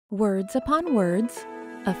Words upon words,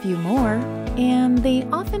 a few more, and they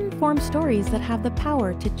often form stories that have the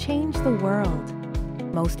power to change the world.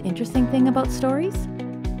 Most interesting thing about stories?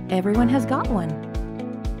 Everyone has got one.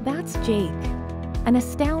 That's Jake, an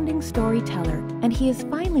astounding storyteller, and he is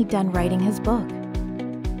finally done writing his book.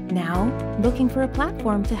 Now, looking for a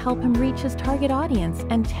platform to help him reach his target audience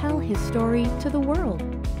and tell his story to the world.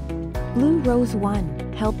 BlueRose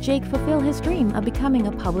One helped Jake fulfill his dream of becoming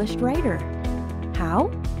a published writer.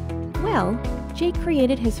 How? Well, Jake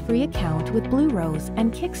created his free account with BlueRose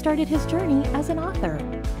and kickstarted his journey as an author.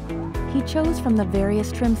 He chose from the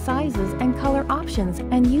various trim sizes and color options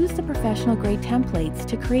and used the professional-grade templates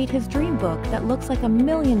to create his dream book that looks like $1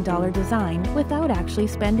 million design without actually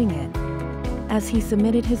spending it. As he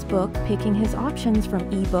submitted his book, picking his options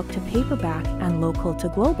from ebook to paperback and local to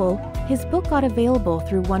global, his book got available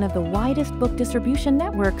through one of the widest book distribution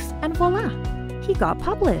networks, and voila, he got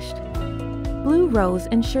published. BlueRose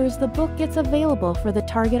ensures the book gets available for the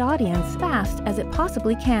target audience fast as it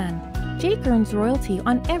possibly can. Jake earns royalty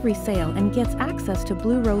on every sale and gets access to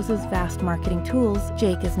BlueRose's vast marketing tools.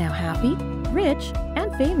 Jake is now happy, rich,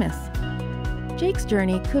 and famous. Jake's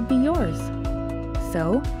journey could be yours.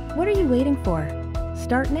 So, what are you waiting for?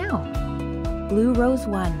 Start now. BlueRose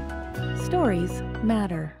One. Stories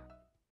matter.